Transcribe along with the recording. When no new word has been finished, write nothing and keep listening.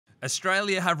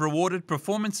Australia have rewarded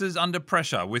performances under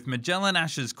pressure with Magellan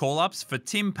Ashes call-ups for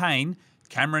Tim Paine,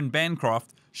 Cameron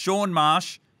Bancroft, Shaun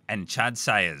Marsh and Chad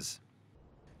Sayers.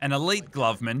 An elite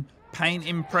gloveman, Paine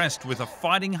impressed with a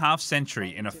fighting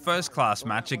half-century in a first-class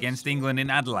match against England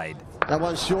in Adelaide. That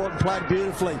one's short and played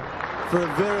beautifully for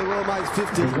a very well-made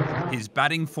 50. His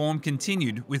batting form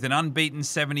continued with an unbeaten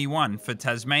 71 for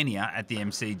Tasmania at the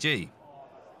MCG.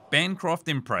 Bancroft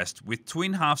impressed with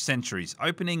twin half-centuries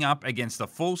opening up against a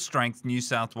full-strength New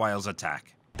South Wales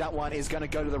attack. That one is going to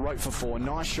go to the rope for four.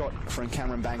 Nice shot from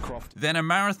Cameron Bancroft. Then a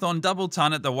marathon double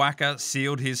ton at the Wacker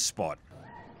sealed his spot.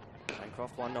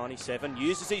 Bancroft 197,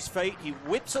 uses his feet, he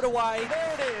whips it away.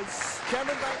 There it is.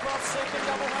 Cameron Bancroft's second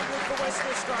double hundred for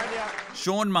Western Australia.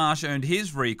 Shaun Marsh earned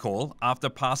his recall after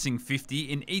passing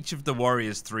 50 in each of the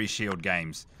Warriors' 3 Shield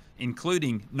games,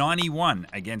 including 91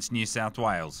 against New South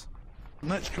Wales. And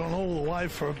that's gone all the way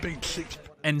for a big 6.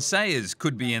 And Sayers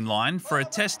could be in line for a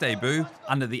test debut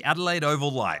under the Adelaide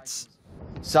Oval lights.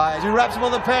 Sayers, who wraps him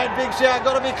on the pad, big shout,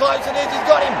 got to be close, and he's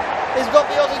got him. He's got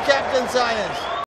the Aussie captain, Sayers.